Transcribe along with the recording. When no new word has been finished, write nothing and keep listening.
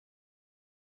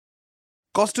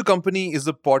Cost to Company is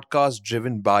a podcast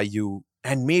driven by you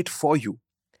and made for you.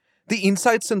 The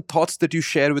insights and thoughts that you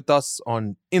share with us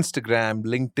on Instagram,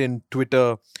 LinkedIn,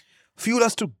 Twitter fuel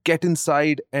us to get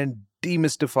inside and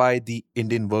demystify the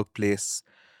Indian workplace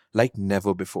like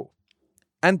never before.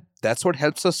 And that's what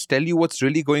helps us tell you what's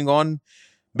really going on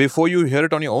before you hear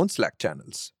it on your own Slack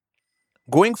channels.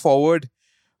 Going forward,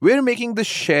 we're making the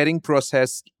sharing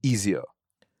process easier.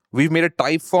 We've made a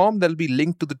type form that'll be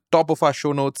linked to the top of our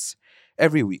show notes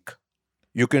every week.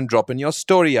 You can drop in your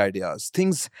story ideas,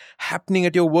 things happening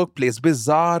at your workplace,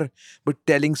 bizarre but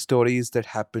telling stories that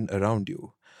happen around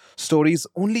you. Stories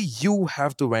only you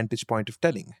have the vantage point of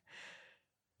telling.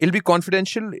 It'll be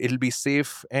confidential, it'll be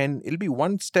safe, and it'll be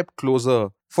one step closer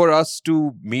for us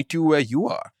to meet you where you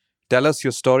are. Tell us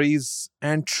your stories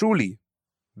and truly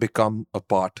become a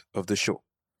part of the show.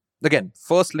 Again,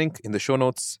 first link in the show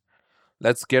notes.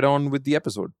 Let's get on with the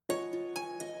episode.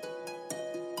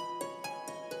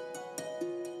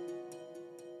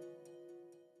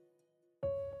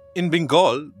 In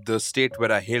Bengal, the state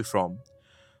where I hail from,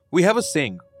 we have a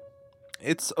saying.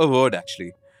 It's a word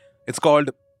actually. It's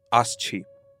called Aschi.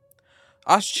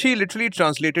 Aschi literally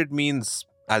translated means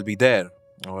I'll be there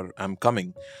or I'm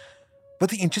coming. But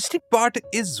the interesting part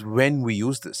is when we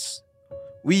use this.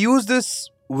 We use this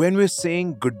when we're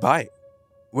saying goodbye,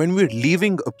 when we're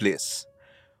leaving a place.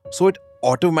 So it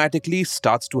automatically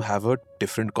starts to have a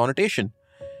different connotation.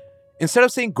 Instead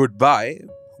of saying goodbye,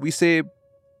 we say,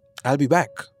 I'll be back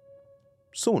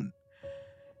soon.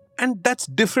 And that's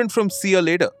different from see you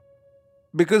later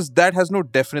because that has no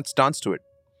definite stance to it.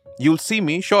 You'll see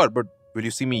me, sure, but will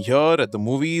you see me here, at the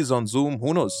movies, on Zoom?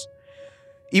 Who knows?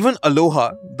 Even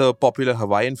aloha, the popular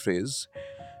Hawaiian phrase,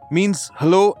 means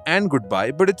hello and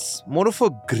goodbye, but it's more of a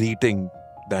greeting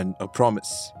than a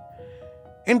promise.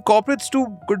 In corporates too,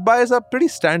 goodbyes are pretty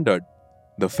standard.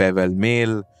 The farewell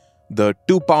mail, the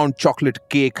 2-pound chocolate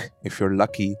cake if you're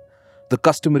lucky, the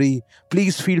customary,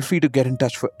 please feel free to get in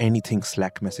touch for anything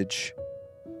Slack message.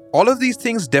 All of these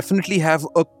things definitely have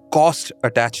a cost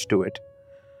attached to it.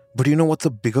 But you know what's a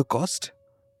bigger cost?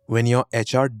 When your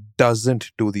HR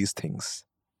doesn't do these things.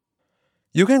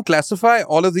 You can classify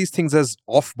all of these things as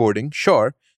offboarding,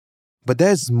 sure, but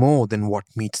there's more than what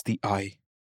meets the eye.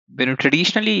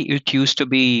 Traditionally it used to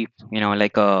be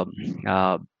like a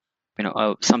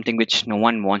something which no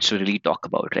one wants to really talk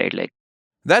about, right? Like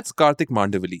That's Karthik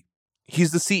Mandavali.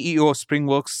 He's the CEO of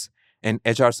Springworks, an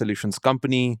HR solutions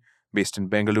company based in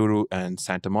Bengaluru and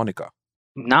Santa Monica.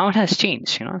 now it has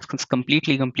changed. It's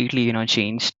completely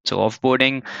changed. So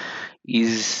offboarding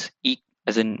is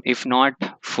as in, if not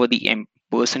for the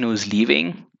person who's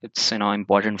leaving, it's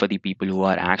important for the people who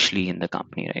are actually in the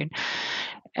company, right?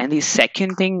 And the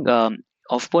second thing,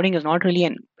 offboarding is not really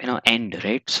an end,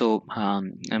 right? So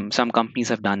some companies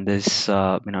have done this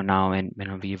now, and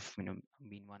we've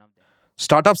been one of them.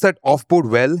 Startups that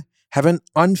offboard well have an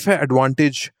unfair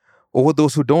advantage over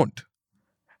those who don't.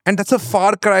 And that's a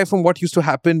far cry from what used to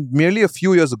happen merely a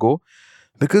few years ago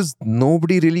because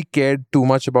nobody really cared too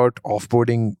much about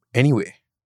offboarding anyway.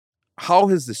 How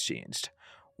has this changed?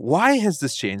 Why has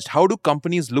this changed? How do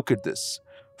companies look at this?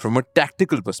 From a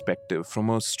tactical perspective, from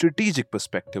a strategic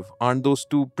perspective, aren't those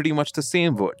two pretty much the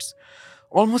same words?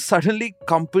 Almost suddenly,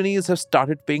 companies have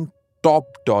started paying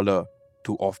top dollar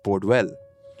to offboard well.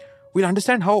 We'll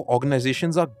understand how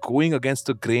organizations are going against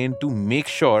the grain to make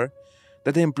sure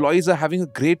that the employees are having a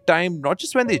great time, not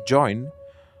just when they join,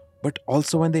 but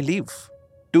also when they leave.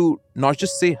 To not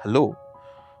just say hello,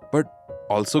 but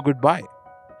also goodbye.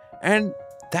 And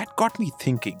that got me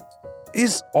thinking,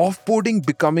 is offboarding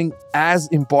becoming as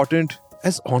important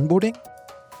as onboarding?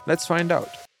 Let's find out.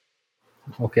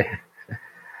 Okay.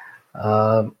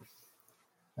 Um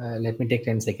Let me take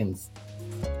 10 seconds.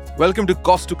 Welcome to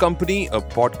Cost to Company, a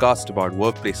podcast about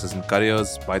workplaces and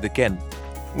careers by the Ken.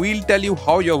 We'll tell you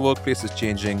how your workplace is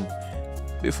changing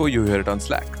before you hear it on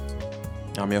Slack.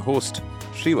 I'm your host,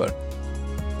 Shrivar.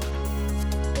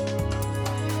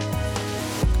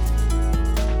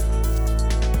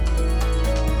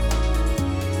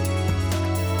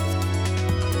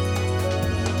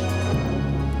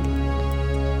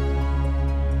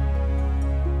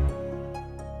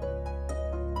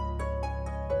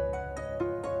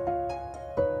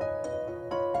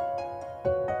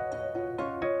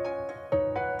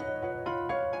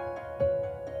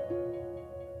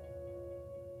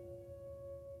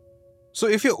 So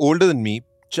if you're older than me,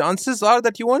 chances are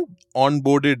that you weren't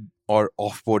onboarded or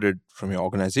offboarded from your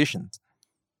organization.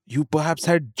 You perhaps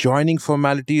had joining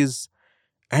formalities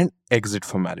and exit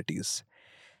formalities.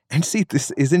 And see, this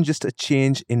isn't just a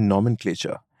change in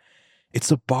nomenclature,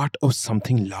 it's a part of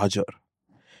something larger.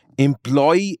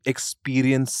 Employee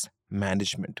experience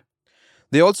management.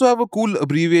 They also have a cool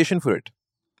abbreviation for it,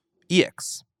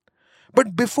 EX.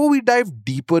 But before we dive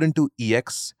deeper into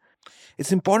EX,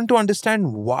 it's important to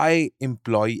understand why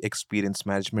employee experience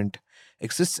management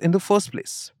exists in the first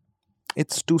place.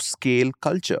 It's to scale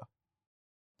culture.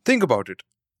 Think about it.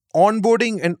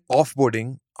 Onboarding and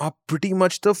offboarding are pretty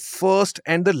much the first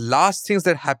and the last things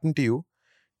that happen to you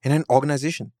in an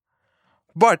organization.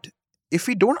 But if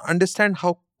we don't understand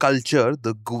how culture,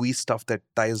 the gooey stuff that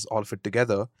ties all of it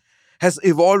together, has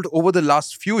evolved over the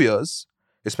last few years,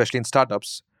 especially in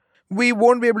startups, we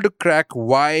won't be able to crack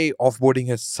why offboarding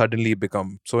has suddenly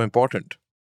become so important.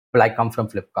 Well, I come from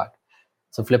Flipkart.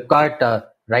 So Flipkart,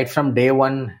 right from day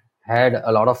one, had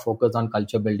a lot of focus on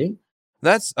culture building.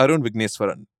 That's Arun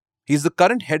Vigneswaran. He's the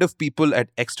current head of people at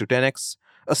X to 10X,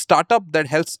 a startup that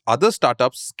helps other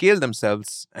startups scale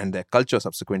themselves and their culture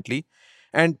subsequently,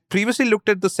 and previously looked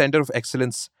at the Center of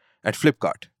Excellence at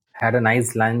Flipkart. Had a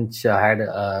nice lunch, had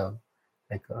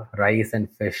rice and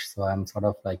fish. So I'm sort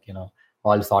of like,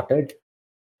 all sorted.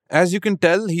 As you can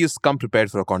tell, he has come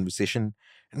prepared for a conversation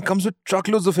and comes with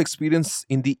truckloads of experience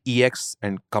in the EX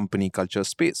and company culture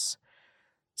space.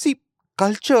 See,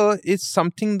 culture is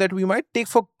something that we might take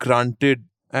for granted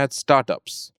at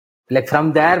startups. Like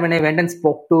from there, when I went and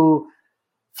spoke to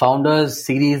founders,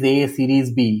 Series A,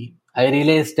 Series B, I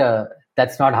realized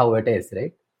that's not how it is,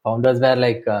 right? Founders were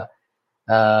like,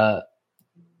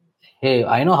 hey,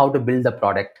 I know how to build the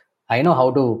product. I know how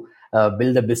to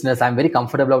build the business. I'm very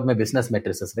comfortable with my business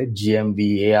matrices, right?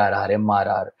 GMV, ARR,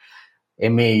 MRR,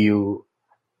 MAU.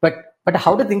 But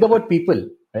how to think about people,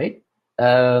 right?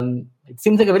 It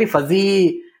seems like a very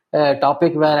fuzzy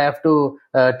topic where I have to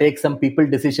take some people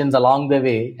decisions along the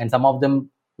way, and some of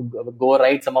them go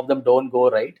right, some of them don't go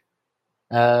right.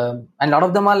 And a lot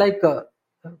of them are like,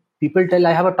 people tell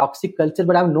I have a toxic culture,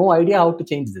 but I have no idea how to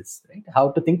change this, right?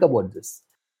 How to think about this.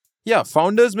 Yeah,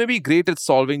 founders may be great at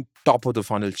solving top of the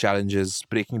funnel challenges,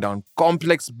 breaking down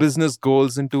complex business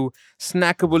goals into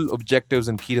snackable objectives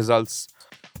and key results,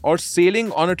 or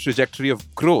sailing on a trajectory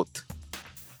of growth.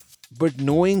 But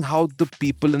knowing how the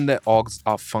people in their orgs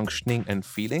are functioning and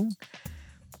feeling,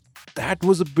 that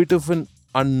was a bit of an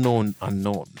unknown.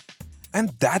 And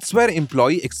that's where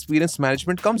employee experience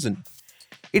management comes in.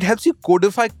 It helps you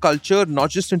codify culture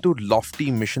not just into lofty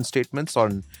mission statements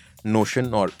on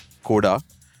Notion or Coda,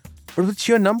 but with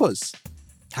sheer numbers.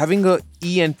 Having a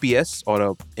ENPS or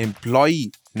a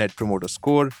employee net promoter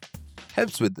score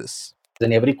helps with this.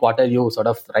 Then every quarter you sort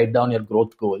of write down your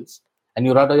growth goals and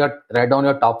you write down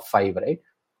your top 5, right?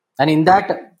 And in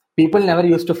that, people never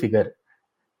used to figure.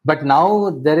 But now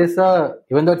there is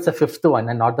even though it's the 5th one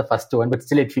and not the first one, but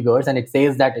still it figures and it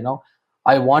says that,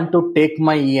 I want to take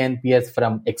my ENPS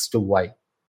from X to Y.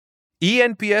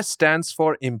 ENPS stands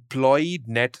for Employee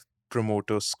Net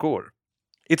Promoter Score.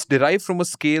 It's derived from a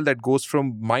scale that goes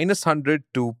from -100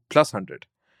 to +100.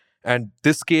 And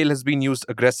this scale has been used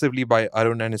aggressively by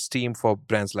Arun and his team for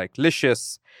brands like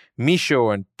Licious,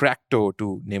 Meesho, and Practo,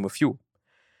 to name a few.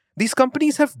 These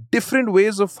companies have different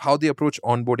ways of how they approach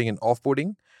onboarding and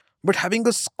offboarding, but having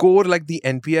a score like the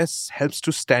NPS helps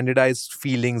to standardize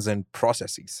feelings and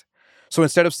processes. So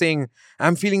instead of saying,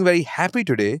 I'm feeling very happy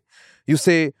today, you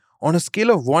say, on a scale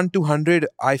of 1 to 100,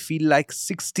 I feel like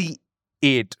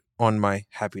 68 on my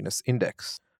happiness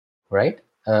index. Right?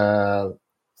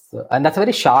 And that's a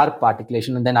very sharp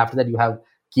articulation. And then after that, you have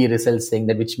key results saying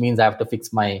that, which means I have to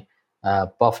fix my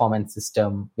performance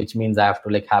system, which means I have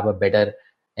to have a better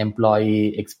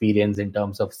employee experience in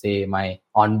terms of, say, my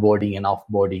onboarding and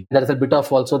offboarding. There's a bit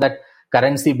of also that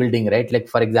currency building, right? Like,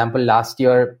 for example, last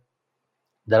year,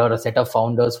 there are a set of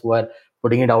founders who are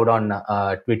putting it out on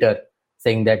Twitter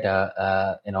saying that,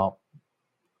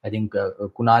 I think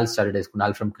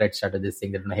Kunal from Cred started this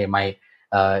saying that, hey, my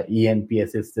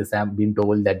ENPS is this. I've been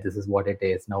told that this is what it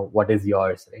is. Now, what is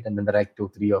yours, right? And then there are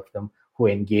 2-3 of them who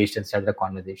engaged and started a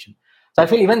conversation. So I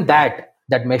feel even that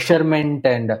measurement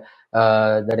and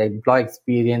that employee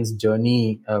experience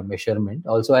journey measurement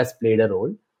also has played a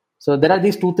role. So there are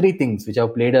these 2-3 things which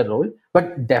have played a role.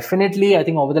 But definitely, I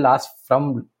think over the last,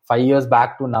 from 5 years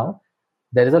back to now,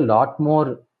 there is a lot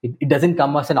more. It doesn't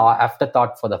come as an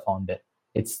afterthought for the founder.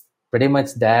 It's pretty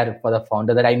much there for the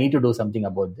founder that I need to do something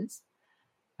about this.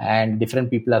 And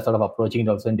different people are sort of approaching it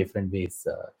also in different ways,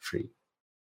 Sri.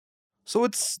 So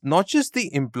it's not just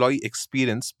the employee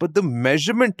experience, but the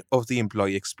measurement of the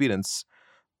employee experience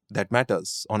that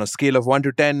matters. On a scale of 1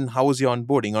 to 10, how is your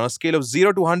onboarding? On a scale of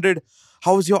 0 to 100,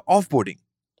 how is your offboarding?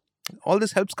 All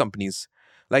this helps companies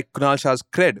like Kunal Shah's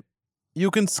Cred.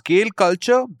 You can scale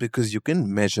culture because you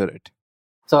can measure it.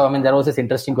 So, there was this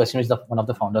interesting question which one of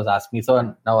the founders asked me. So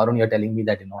now, Arun, you're telling me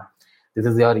that, this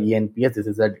is your ENPS, this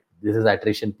is a this is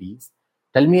attrition piece.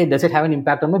 Tell me, does it have an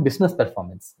impact on my business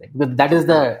performance? Right? Because that is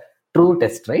the true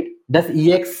test, right? Does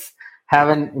EX have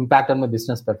an impact on my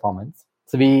business performance?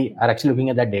 So we are actually looking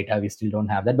at that data. We still don't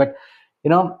have that, but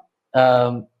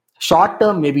short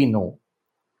term, maybe no.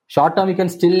 Short term, you can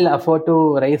still afford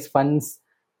to raise funds,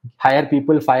 hire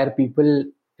people, fire people,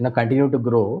 continue to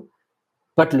grow.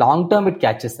 But long term, it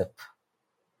catches up.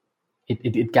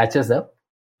 It catches up.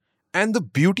 And the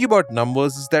beauty about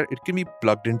numbers is that it can be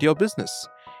plugged into your business.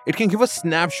 It can give a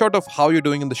snapshot of how you're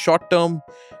doing in the short term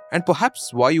and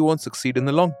perhaps why you won't succeed in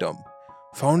the long term.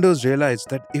 Founders realize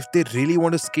that if they really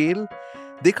want to scale,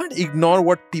 they can't ignore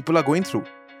what people are going through,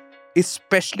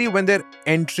 especially when they're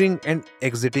entering and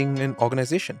exiting an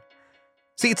organization.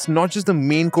 See, it's not just the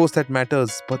main course that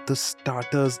matters, but the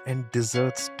starters and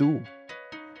desserts too.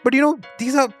 But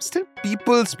these are still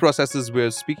people's processes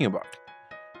we're speaking about.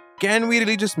 Can we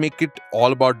really just make it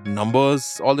all about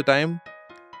numbers all the time?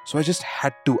 So I just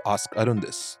had to ask Arun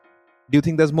this. Do you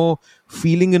think there's more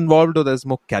feeling involved or there's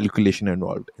more calculation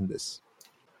involved in this?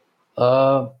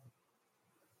 Okay,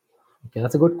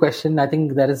 that's a good question. I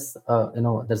think there is,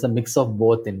 there's a mix of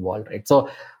both involved, right? So,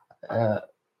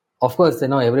 of course,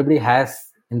 everybody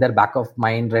has in their back of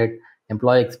mind, right?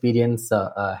 Employee experience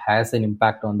has an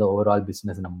impact on the overall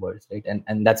business numbers, right?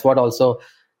 And that's what also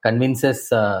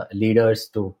convinces leaders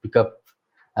to pick up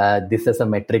this as a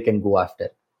metric and go after,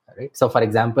 right? So, for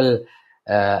example,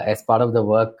 as part of the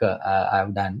work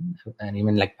I've done, and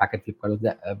even like back at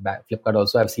Flipkart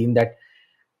also, I've seen that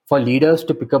for leaders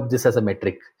to pick up this as a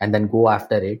metric and then go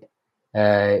after it,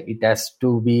 it has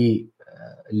to be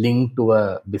linked to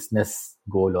a business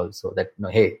goal also. That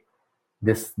hey,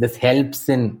 this helps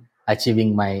in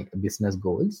achieving my business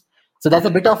goals. So there's a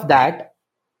bit of that,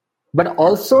 but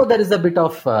also there is a bit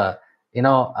of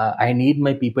I need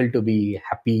my people to be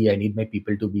happy. I need my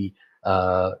people to be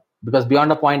because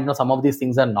beyond a point, some of these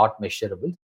things are not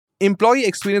measurable. Employee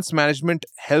experience management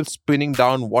helps pinning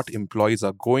down what employees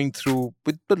are going through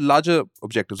with the larger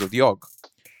objectives of the org.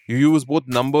 You use both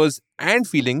numbers and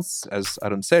feelings, as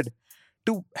Arun said,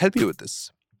 to help you with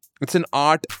this. It's an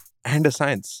art and a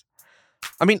science.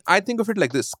 I mean, I think of it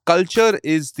like this. Culture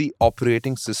is the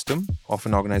operating system of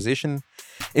an organization.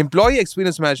 Employee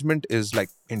experience management is like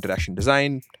interaction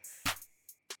design.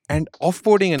 And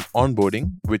offboarding and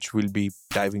onboarding, which we'll be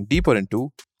diving deeper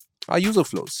into, are user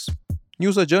flows,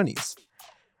 user journeys.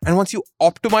 And once you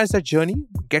optimize that journey,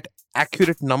 get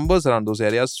accurate numbers around those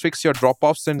areas, fix your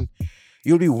drop-offs, and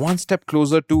you'll be one step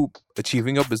closer to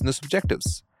achieving your business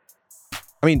objectives.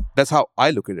 I mean, that's how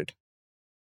I look at it.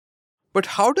 But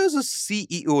how does a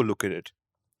CEO look at it?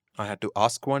 I had to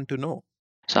ask one to know.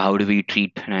 So how do we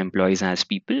treat employees as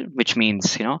people, which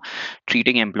means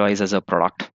treating employees as a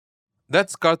product?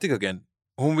 That's Karthik again,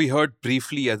 whom we heard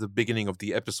briefly at the beginning of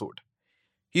the episode.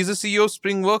 He's the CEO of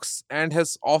Springworks and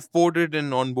has offboarded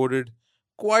and onboarded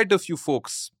quite a few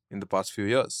folks in the past few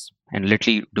years. And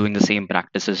literally doing the same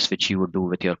practices which you would do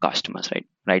with your customers,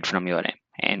 right from your end.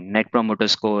 And net promoter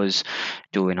scores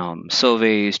to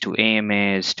surveys, to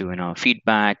AMAs, to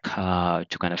feedback,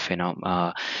 to kind of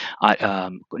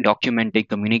documenting,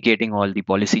 communicating all the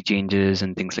policy changes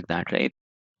and things like that, right?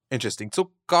 Interesting.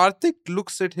 So Karthik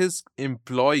looks at his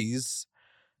employees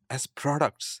as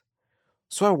products.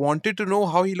 So I wanted to know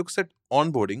how he looks at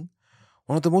onboarding,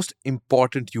 one of the most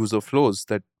important user flows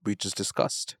that we just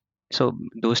discussed. So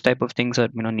those type of things are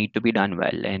need to be done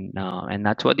well, and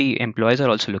that's what the employees are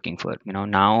also looking for.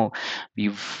 Now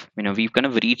we've kind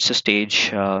of reached a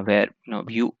stage where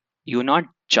you're not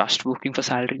just working for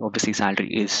salary. Obviously, salary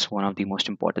is one of the most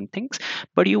important things,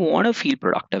 but you want to feel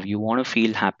productive. You want to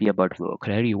feel happy about work,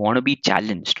 right? You want to be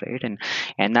challenged, right?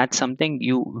 And that's something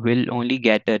you will only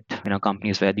get at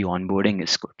companies where the onboarding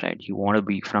is good, right? You want to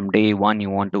be from day one. You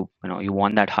want to you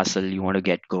want that hustle. You want to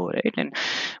get go, right? And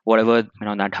whatever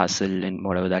that hustle and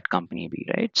whatever that company be,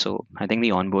 right? So I think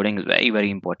the onboarding is very,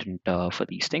 very important for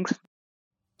these things.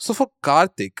 So for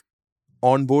Karthik,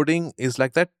 onboarding is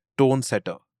like that tone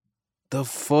setter. The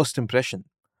first impression,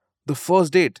 the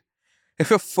first date. If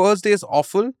your first day is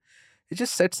awful, it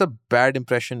just sets a bad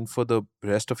impression for the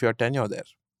rest of your tenure there.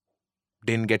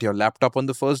 Didn't get your laptop on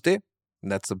the first day?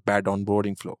 That's a bad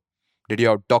onboarding flow. Did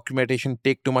your documentation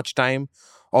take too much time?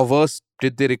 Or worse,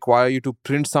 did they require you to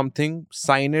print something,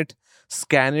 sign it,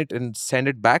 scan it, and send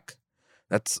it back?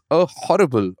 That's a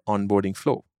horrible onboarding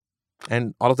flow.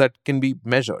 And all of that can be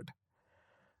measured.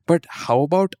 But how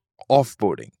about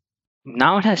offboarding?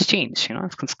 Now it has changed.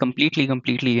 It's completely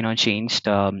changed.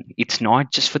 It's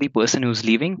not just for the person who's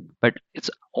leaving, but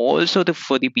it's also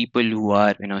for the people who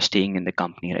are staying in the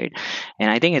company, right?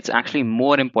 And I think it's actually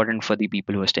more important for the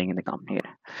people who are staying in the company,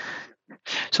 right?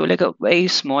 So, like a very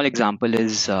small example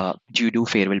is, do you do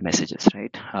farewell messages,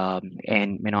 right?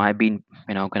 And I've been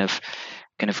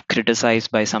kind of criticized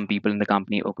by some people in the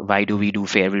company. Okay, why do we do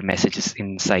farewell messages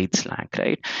inside Slack,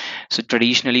 right? So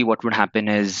traditionally, what would happen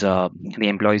is, the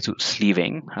employees who's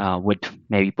leaving would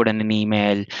maybe put in an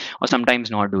email, or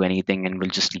sometimes not do anything and will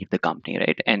just leave the company,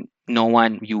 right? And no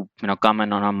one, come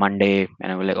in on a Monday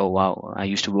and we're like, oh wow, I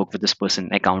used to work with this person,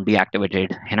 account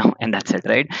deactivated, and that's it,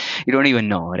 right? You don't even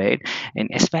know, right? And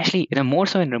especially more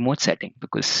so in remote setting,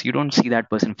 because you don't see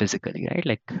that person physically, right?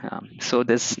 Like, so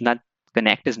there's not,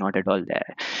 connect is not at all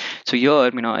there. So here,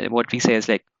 what we say is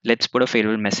like, let's put a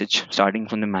farewell message starting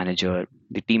from the manager.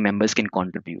 The team members can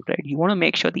contribute, right? You want to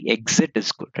make sure the exit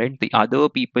is good, right? The other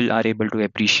people are able to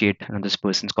appreciate this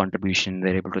person's contribution.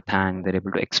 They're able to thank. They're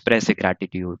able to express their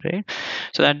gratitude, right?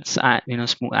 So that's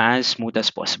as smooth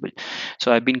as possible.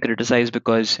 So I've been criticized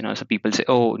because some people say,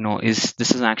 oh no, this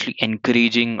is actually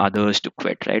encouraging others to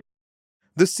quit, right?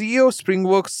 The CEO of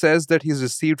Springworks says that he's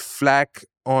received flack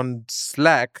on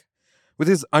Slack with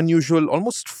his unusual,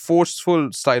 almost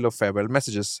forceful style of farewell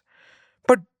messages.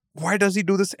 But why does he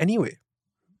do this anyway?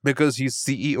 Because he's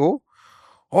CEO?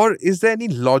 Or is there any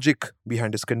logic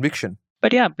behind his conviction?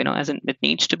 But yeah, as in, it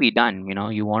needs to be done.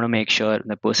 You want to make sure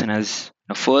the person has,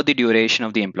 for the duration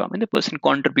of the employment, the person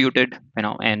contributed,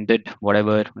 and did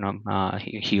whatever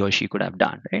he or she could have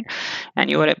done, right? And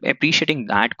you are appreciating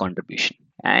that contribution.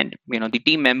 And the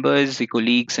team members, the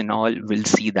colleagues, and all will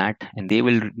see that, and they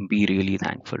will be really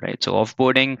thankful, right? So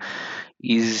offboarding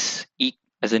is,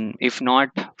 as in, if not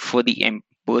for the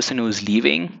person who's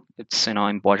leaving, it's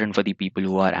important for the people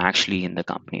who are actually in the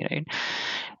company, right?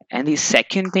 And the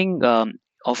second thing,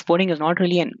 offboarding is not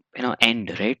really an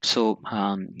end, right? So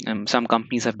some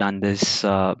companies have done this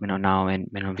now, and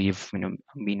we've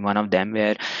been one of them,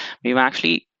 where we've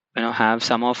actually have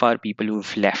some of our people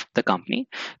who've left the company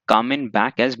come in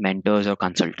back as mentors or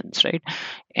consultants, right?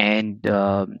 And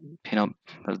they're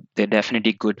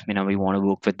definitely good. We want to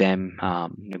work with them.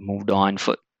 They moved on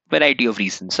for variety of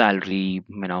reasons: salary,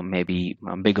 maybe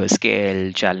bigger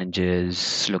scale,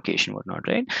 challenges, location, whatnot,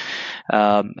 right?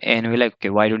 And we're like, okay,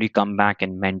 why don't you come back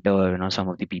and mentor some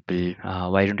of the people?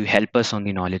 Why don't you help us on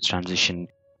the knowledge transition?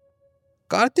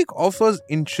 Karthik offers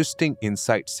interesting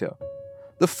insights here.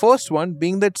 The first one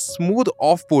being that smooth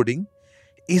offboarding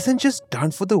isn't just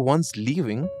done for the ones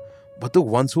leaving, but the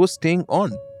ones who are staying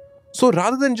on. So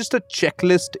rather than just a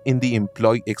checklist in the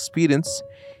employee experience,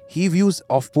 he views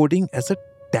offboarding as a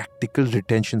tactical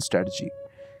retention strategy.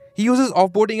 He uses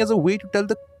offboarding as a way to tell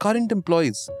the current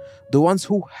employees, the ones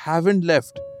who haven't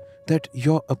left, that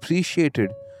you're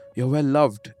appreciated, you're well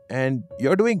loved, and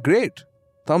you're doing great.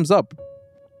 Thumbs up.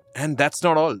 And that's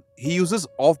not all. He uses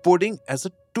offboarding as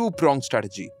a two-pronged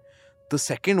strategy. The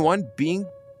second one being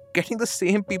getting the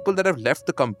same people that have left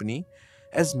the company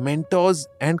as mentors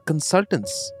and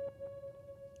consultants.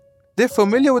 They're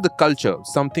familiar with the culture,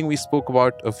 something we spoke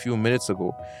about a few minutes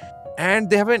ago, and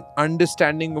they have an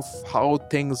understanding of how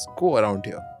things go around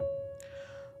here.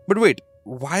 But wait,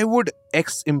 why would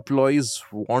ex-employees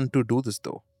want to do this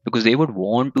though? Because they would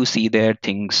want to see their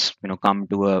things come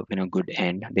to a good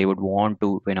end. They would want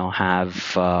to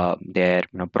have their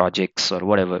projects or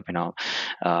whatever,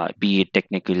 be it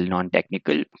technical,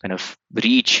 non-technical, kind of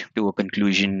reach to a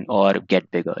conclusion or get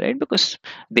bigger, right? Because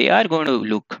they are going to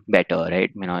look better,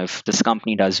 right? If this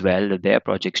company does well, if their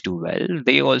projects do well,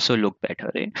 they also look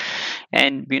better, right?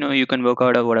 And you can work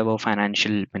out a whatever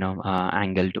financial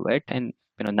angle to it, and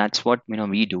that's what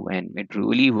we do, and it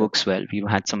really works well. We've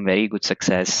had some very good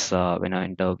success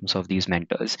in terms of these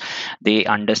mentors. They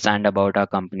understand about our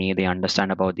company, they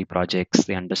understand about the projects,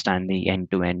 they understand the end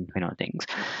to end things,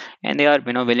 and they are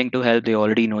willing to help. They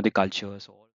already know the culture.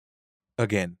 So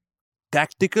Again,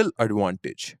 tactical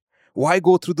advantage. Why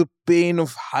go through the pain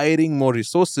of hiring more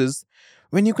resources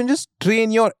when you can just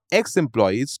train your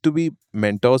ex-employees to be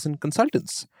mentors and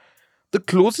consultants? The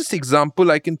closest example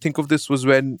I can think of this was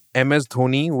when MS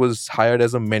Dhoni was hired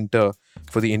as a mentor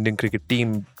for the Indian cricket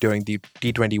team during the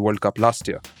T20 World Cup last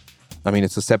year. I mean,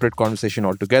 it's a separate conversation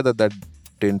altogether that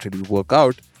didn't really work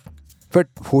out. But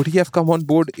would he have come on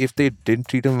board if they didn't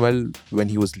treat him well when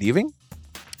he was leaving?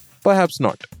 Perhaps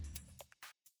not.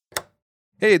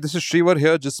 Hey, this is Shrivar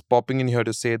here, just popping in here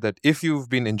to say that if you've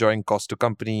been enjoying Cost to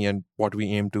Company and what we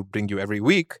aim to bring you every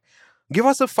week, give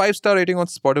us a 5-star rating on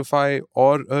Spotify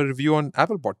or a review on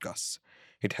Apple Podcasts.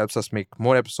 It helps us make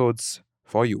more episodes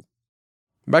for you.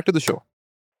 Back to the show.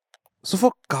 So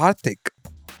for Karthik,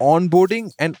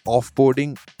 onboarding and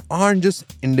offboarding aren't just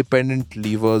independent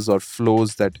levers or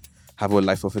flows that have a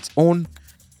life of its own,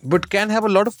 but can have a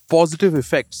lot of positive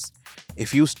effects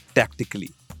if used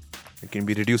tactically. It can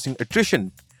be reducing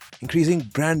attrition, increasing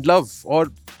brand love, or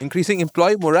increasing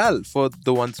employee morale for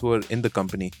the ones who are in the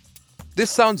company.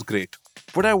 This sounds great,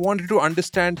 but I wanted to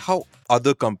understand how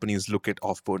other companies look at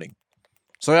offboarding.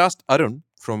 So I asked Arun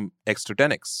from X to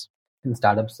 10X. And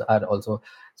startups are also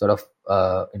sort of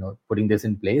putting this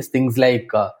in place. Things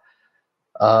like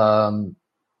the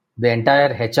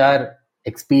entire HR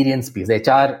experience piece,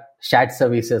 HR shared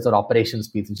services or operations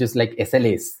piece, which is like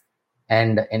SLAs,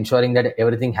 and ensuring that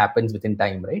everything happens within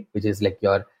time, right? Which is like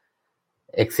your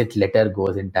exit letter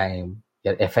goes in time,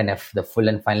 your FNF, the full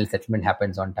and final settlement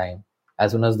happens on time.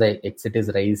 As soon as the exit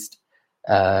is raised,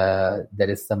 there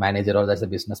is a manager or there's a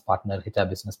business partner, HR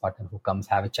business partner, who comes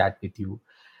have a chat with you.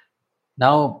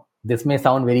 Now, this may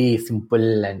sound very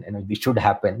simple and this should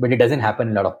happen, but it doesn't happen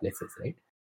in a lot of places, right?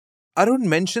 Arun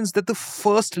mentions that the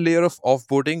first layer of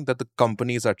offboarding that the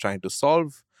companies are trying to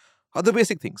solve are the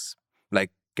basic things,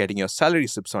 like getting your salary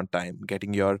slips on time,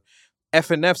 getting your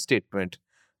FNF statement,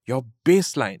 your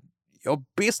baseline. Your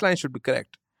baseline should be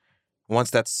correct. Once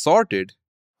that's sorted,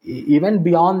 even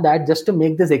beyond that, just to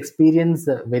make this experience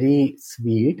very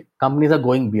sweet, companies are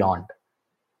going beyond.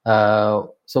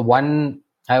 So one,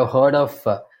 I've heard of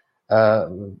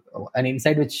an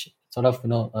insight which sort of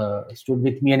stood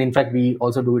with me, and in fact we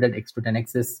also do it at X to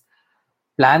 10X, is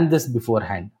plan this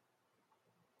beforehand,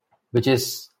 which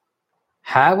is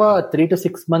have a 3 to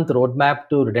 6 month roadmap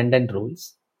to redundant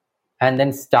rules, and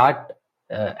then start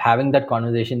having that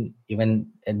conversation even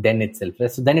then itself.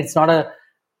 So then it's not a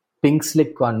pink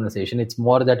slick conversation. It's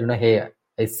more that, hey,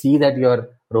 I see that your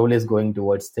role is going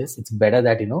towards this. It's better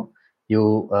that,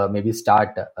 you maybe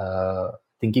start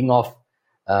thinking of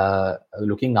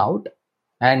looking out,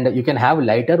 and you can have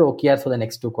lighter OKRs for the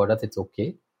next 2 quarters. It's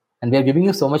okay. And we are giving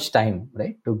you so much time,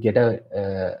 right, to get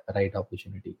a right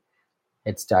opportunity.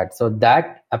 It starts. So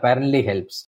that apparently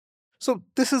helps. So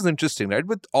this is interesting, right?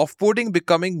 With offboarding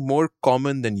becoming more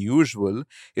common than usual,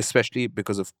 especially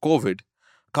because of COVID,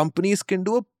 companies can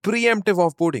do a preemptive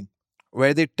offboarding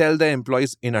where they tell their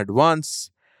employees in advance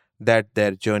that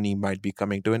their journey might be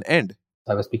coming to an end.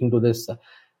 I was speaking to this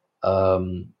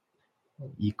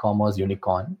e-commerce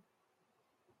unicorn,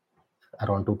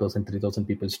 around 2,000, 3,000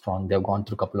 people strong. They've gone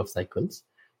through a couple of cycles.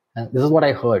 And this is what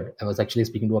I heard. I was actually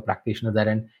speaking to a practitioner there,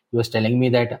 and he was telling me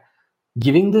that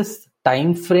giving this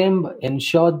time frame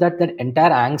ensure that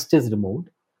entire angst is removed.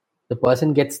 The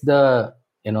person gets the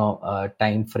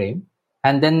time frame,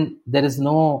 and then there is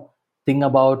no thing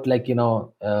about like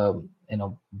the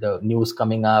news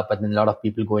coming up, and then a lot of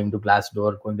people going to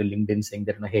Glassdoor, going to LinkedIn, saying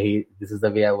that hey, this is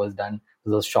the way I was done,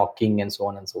 this was shocking, and so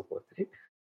on and so forth. Right?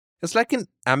 It's like an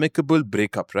amicable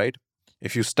breakup, right?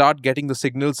 If you start getting the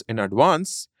signals in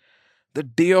advance, the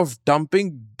day of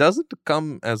dumping doesn't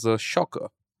come as a shocker.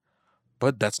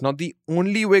 But that's not the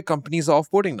only way companies are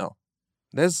offboarding now.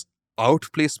 There's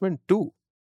outplacement too.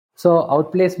 So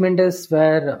outplacement is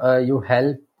where you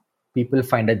help people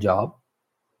find a job,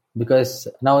 because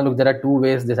now look, there are 2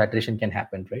 ways this attrition can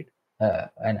happen, right?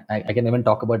 And I can even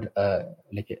talk about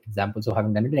like examples of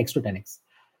having done it in X to 10X.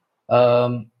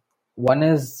 One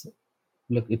is,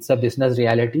 look, it's a business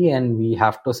reality, and we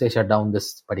have to say shut down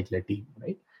this particular team,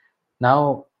 right?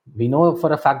 Now we know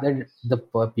for a fact that the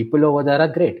people over there are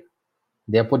great.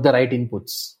 They have put the right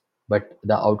inputs, but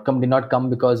the outcome did not come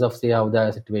because of, say, how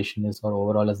the situation is, or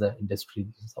overall as the industry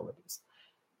is how it is.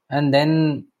 And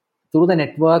then through the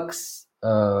networks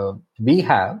we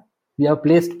have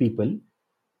placed people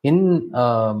in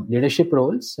leadership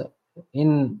roles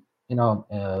in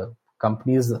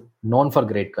companies known for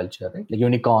great culture, right? Like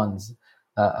unicorns.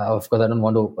 Of course, I don't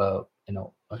want to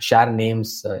share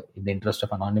names in the interest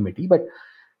of anonymity, but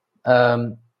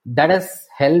that has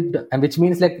helped, and which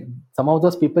means like some of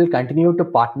those people continue to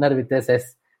partner with us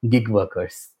as gig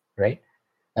workers, right?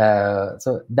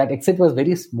 So that exit was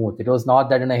very smooth. It was not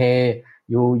that hey,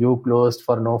 you closed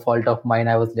for no fault of mine,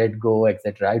 I was let go,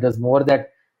 etc. It was more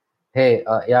that hey,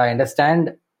 yeah, I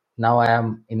understand. Now I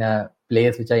am in a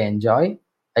place which I enjoy.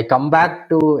 I come back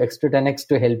to X to 10X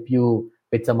to help you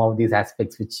with some of these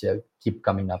aspects which keep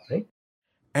coming up, right?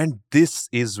 And this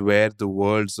is where the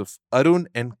worlds of Arun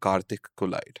and Karthik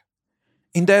collide.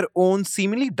 In their own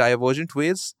seemingly divergent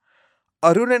ways,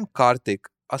 Arun and Karthik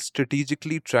are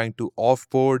strategically trying to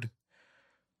offboard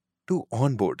to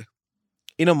onboard.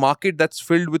 In a market that's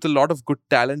filled with a lot of good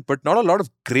talent, but not a lot of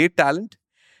great talent,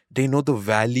 they know the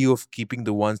value of keeping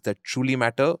the ones that truly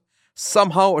matter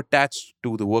somehow attached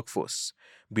to the workforce,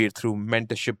 be it through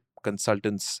mentorship,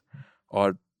 consultants,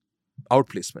 or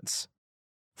outplacements.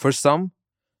 For some,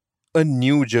 a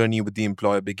new journey with the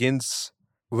employer begins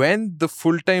when the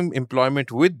full-time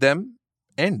employment with them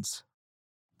ends.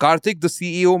 Karthik, the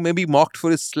CEO, may be mocked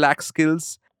for his Slack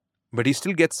skills, but he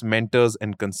still gets mentors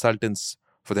and consultants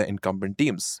for the incumbent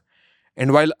teams.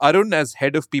 And while Arun, as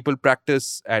head of people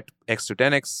practice at X to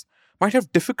 10X, might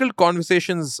have difficult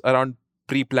conversations around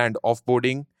pre planned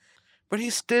offboarding, but he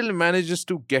still manages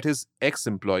to get his ex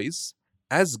employees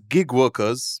as gig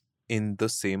workers in the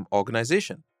same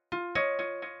organization.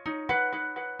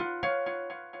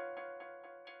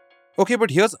 Okay,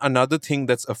 but here's another thing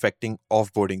that's affecting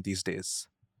offboarding these days: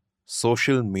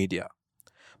 social media.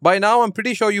 By now, I'm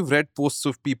pretty sure you've read posts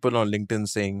of people on LinkedIn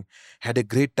saying, had a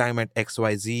great time at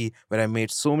XYZ, where I made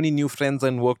so many new friends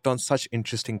and worked on such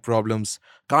interesting problems.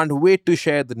 Can't wait to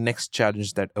share the next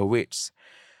challenge that awaits.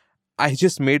 I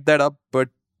just made that up, but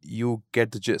you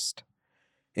get the gist.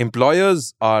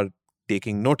 Employers are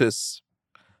taking notice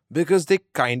because they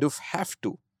kind of have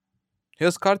to.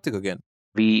 Here's Karthik again.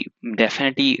 We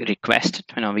definitely request,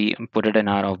 we put it in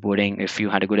our offboarding. If you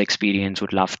had a good experience,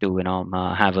 would love to,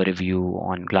 have a review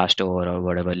on Glassdoor or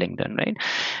whatever, LinkedIn, right?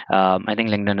 I think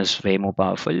LinkedIn is way more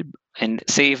powerful. And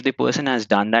say if the person has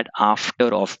done that after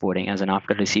offboarding, as in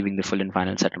after receiving the full and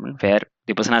final settlement, where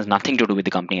the person has nothing to do with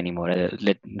the company anymore,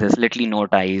 there's literally no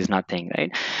ties, nothing,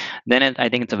 right? Then I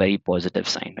think it's a very positive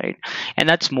sign, right? And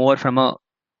that's more from a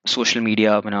social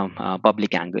media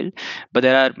public angle, but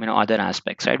there are other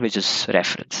aspects, right, which is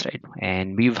reference, right?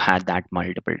 And we've had that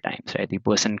multiple times, right? The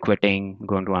person quitting,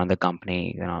 going to another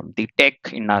company. The tech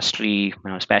industry,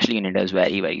 especially in India, is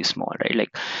very, very small, right?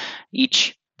 Like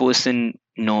each person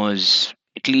knows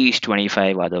at least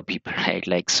 25 other people, right?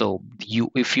 Like, so you,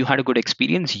 if you had a good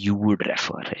experience, you would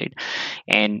refer, right?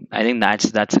 And I think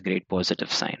that's a great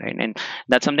positive sign, right? And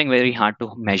that's something very hard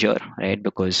to measure, right?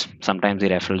 Because sometimes the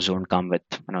referrals don't come with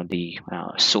the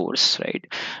source, right?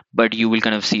 But you will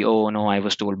kind of see, oh no, I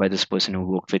was told by this person who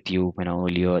worked with you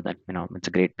earlier that it's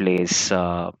a great place,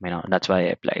 that's why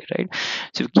I applied, right?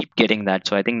 So you keep getting that.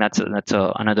 So I think that's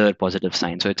another positive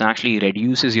sign. So it actually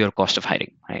reduces your cost of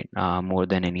hiring, right? More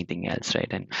than anything else, right?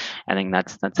 And I think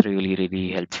that's really,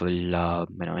 really helpful,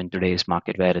 in today's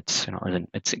market where it's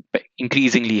it's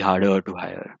increasingly harder to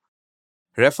hire.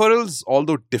 Referrals,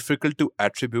 although difficult to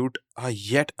attribute, are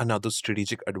yet another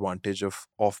strategic advantage of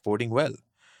offboarding well.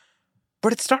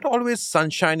 But it's not always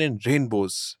sunshine and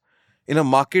rainbows. In a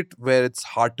market where it's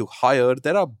hard to hire,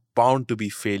 there are bound to be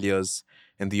failures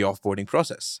in the offboarding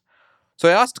process. So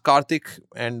I asked Karthik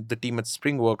and the team at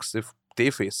Springworks if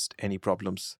they faced any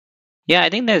problems. Yeah, I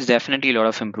think there's definitely a lot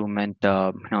of improvement.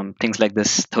 Things like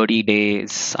this 30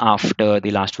 days after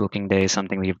the last working day is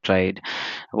something we've tried.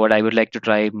 What I would like to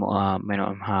try, in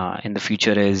the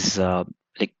future is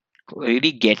like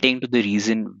really getting to the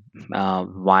reason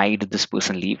why did this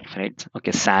person leave, right?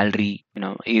 Okay, salary,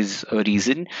 is a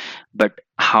reason, but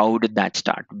how did that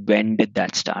start? When did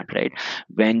that start, right?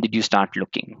 When did you start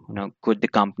looking? Could the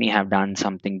company have done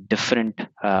something different,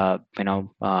 to kind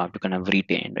of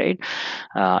retain, right?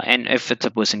 And if it's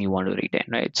a person you want to retain,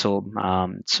 right? So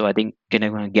I think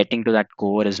getting to that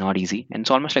core is not easy, and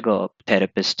it's almost like a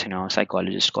therapist,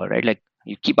 psychologist call, right? Like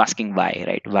you keep asking why,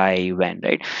 right? Why, when,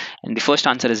 right? And the first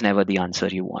answer is never the answer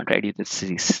you want, right? It's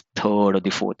the third or the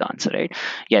fourth answer, right?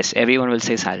 Yes, everyone will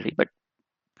say salary, but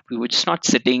you were just not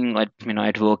sitting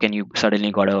at work and you suddenly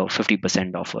got a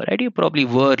 50% offer, right? You probably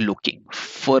were looking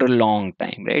for a long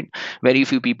time, right? Very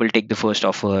few people take the first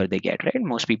offer they get, right?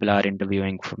 Most people are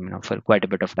interviewing for quite a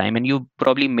bit of time, and you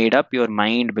probably made up your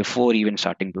mind before even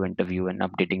starting to interview and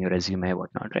updating your resume and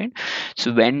whatnot, right?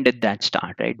 So when did that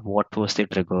start, right? What was the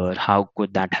trigger? How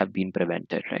could that have been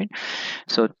prevented, right?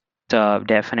 So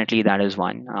definitely that is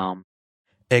one.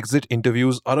 Exit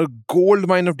interviews are a gold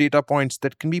mine of data points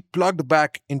that can be plugged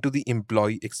back into the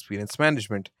employee experience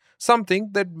management, something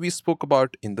that we spoke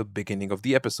about in the beginning of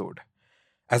the episode.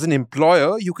 As an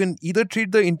employer, you can either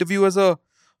treat the interview as a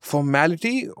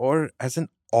formality or as an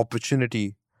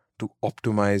opportunity to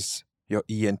optimize your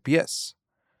ENPS.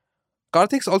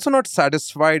 Karthik's also not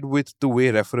satisfied with the way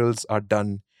referrals are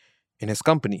done in his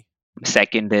company.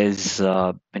 Second is,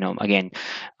 again,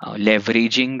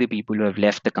 leveraging the people who have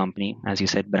left the company, as you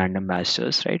said, brand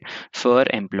ambassadors, right, for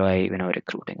employee,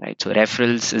 recruiting, right? So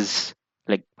referrals is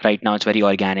like right now it's very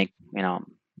organic.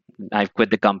 I've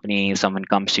quit the company. Someone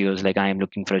comes to you, is like, I am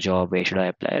looking for a job. Where should I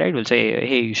apply? Right? We'll say,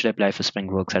 hey, you should apply for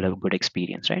Springworks. I have a good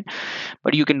experience, right?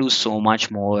 But you can do so much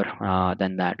more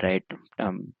than that, right?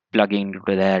 Plugging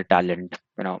into their talent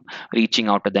reaching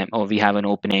out to them. Oh, we have an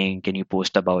opening, can you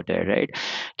post about it, right?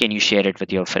 Can you share it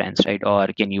with your friends, right? Or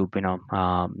can you,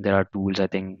 there are tools, I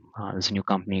think there's a new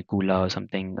company, Kula or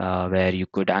something, where you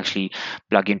could actually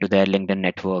plug into their LinkedIn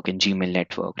network and Gmail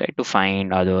network, right, to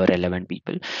find other relevant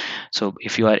people. So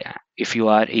if you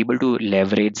are able to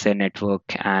leverage their network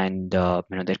and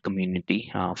their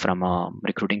community from a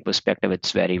recruiting perspective,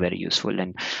 it's very, very useful.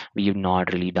 And we've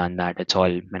not really done that. It's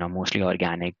all mostly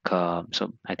organic.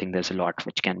 So I think there's a lot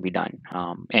which can be done,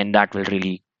 and that will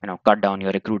really cut down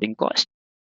your recruiting cost.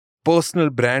 Personal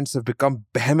brands have become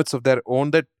behemoths of their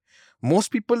own that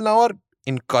most people now are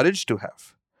encouraged to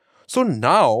have. So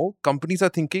now companies are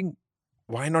thinking,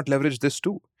 why not leverage this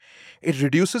too? It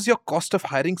reduces your cost of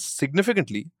hiring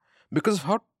significantly because of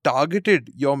how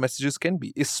targeted your messages can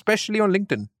be, especially on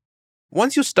LinkedIn.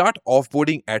 Once you start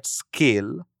offboarding at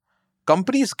scale,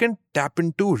 companies can tap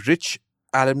into rich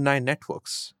alumni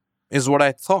networks, is what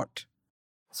I thought.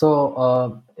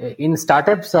 So in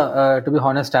startups, to be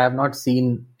honest, I have not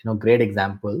seen great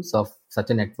examples of such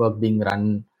a network being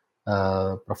run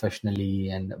professionally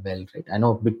and well. Right? I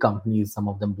know big companies, some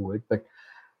of them do it, but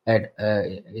at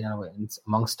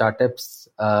among startups,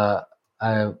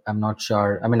 I'm not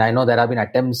sure. I mean, I know there have been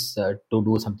attempts to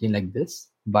do something like this,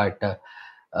 but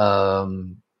how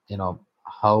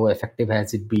effective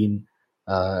has it been?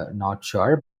 Not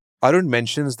sure. Arun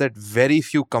mentions that very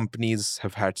few companies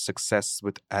have had success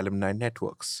with alumni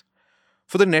networks.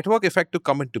 For the network effect to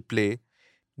come into play,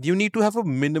 you need to have a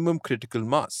minimum critical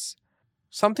mass,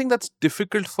 something that's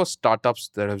difficult for startups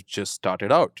that have just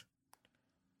started out.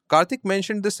 Karthik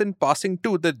mentioned this in passing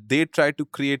too, that they tried to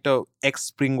create a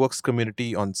ex-Springworks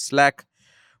community on Slack,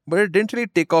 but it didn't really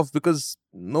take off because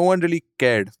no one really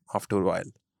cared after a while.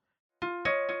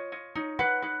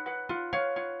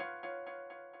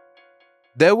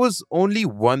 There was only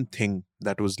one thing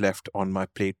that was left on my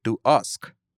plate to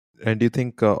ask. And do you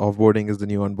think offboarding is the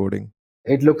new onboarding?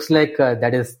 It looks like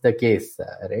that is the case,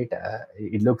 right?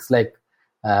 It looks like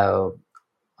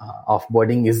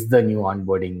offboarding is the new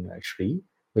onboarding, Shri,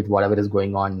 with whatever is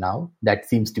going on now. That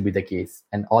seems to be the case.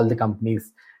 And all the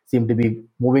companies seem to be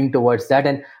moving towards that.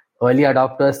 And early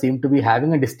adopters seem to be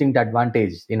having a distinct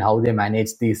advantage in how they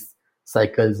manage these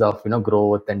cycles of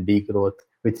growth and degrowth,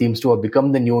 which seems to have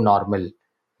become the new normal,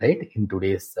 right, in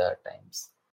today's times.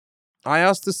 I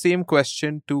asked the same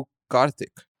question to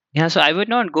Karthik. Yeah, so I would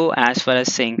not go as far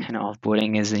as saying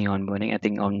offboarding is the new onboarding. I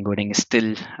think onboarding is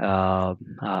still,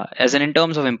 as in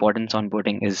terms of importance,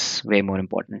 onboarding is way more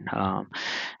important.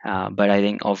 But I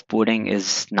think offboarding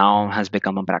has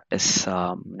become a practice.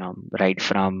 Right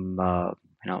from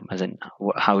as in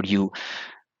how do you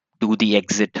do the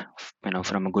exit,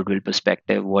 from a goodwill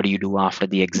perspective? What do you do after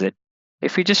the exit?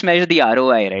 If you just measure the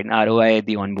ROI, right? ROI,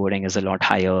 the onboarding is a lot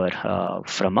higher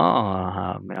from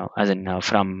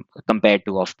compared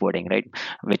to offboarding, right?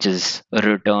 Which is a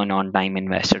return on time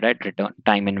invested, right?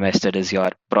 Time invested is your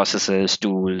processes,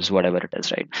 tools, whatever it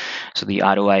is, right? So the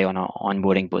ROI on an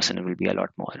onboarding person will be a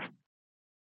lot more.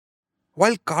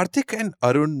 While Karthik and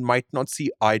Arun might not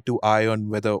see eye to eye on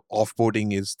whether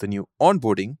offboarding is the new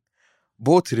onboarding,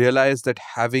 both realize that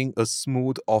having a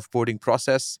smooth offboarding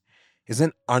process is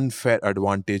an unfair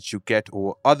advantage you get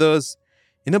over others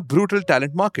in a brutal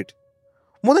talent market.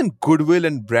 More than goodwill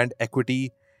and brand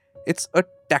equity, it's a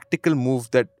tactical move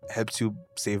that helps you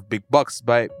save big bucks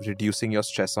by reducing your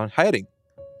stress on hiring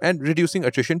and reducing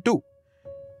attrition too.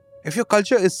 If your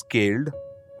culture is scaled,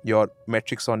 your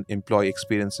metrics on employee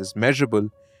experience is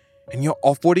measurable, and your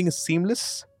offboarding is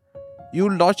seamless, you'll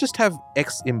not just have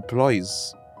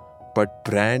ex-employees, but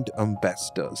brand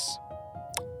ambassadors.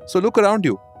 So look around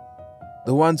you.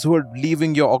 The ones who are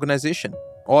leaving your organization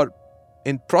or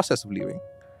in process of leaving,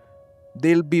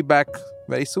 they'll be back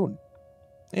very soon,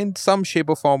 in some shape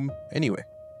or form anyway.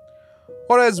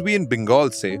 Or as we in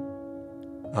Bengal say,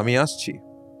 Ami aschi.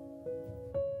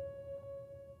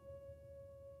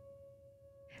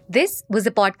 This was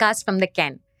a podcast from the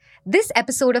Ken. This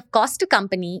episode of Cost to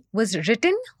Company was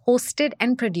written, hosted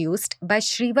and produced by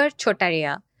Shrivar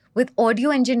Chotaria with audio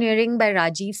engineering by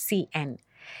Rajiv C.N.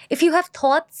 If you have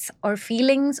thoughts or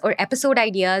feelings or episode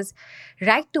ideas,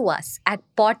 write to us at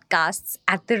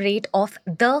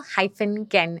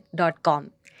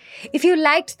podcasts@the-ken.com. If you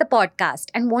liked the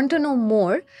podcast and want to know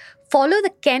more, follow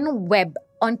the Ken Web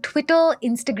on Twitter,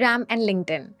 Instagram, and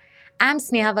LinkedIn. I'm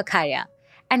Sneha Vakharia.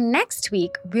 And next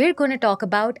week, we're going to talk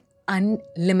about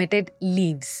unlimited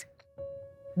leaves.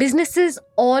 Businesses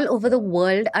all over the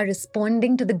world are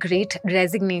responding to the Great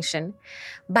Resignation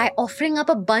by offering up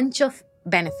a bunch of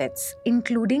benefits,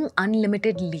 including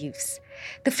unlimited leaves.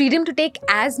 The freedom to take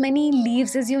as many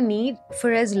leaves as you need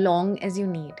for as long as you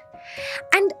need.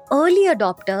 And early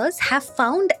adopters have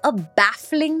found a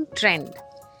baffling trend.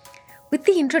 With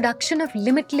the introduction of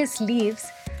limitless leaves,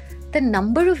 the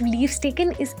number of leaves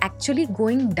taken is actually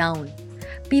going down.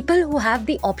 People who have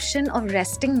the option of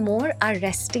resting more are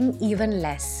resting even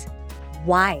less.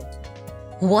 Why?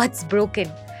 What's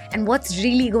broken? And what's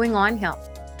really going on here?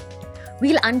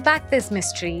 We'll unpack this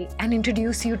mystery and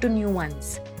introduce you to new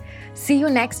ones. See you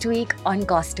next week on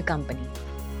Costa Company.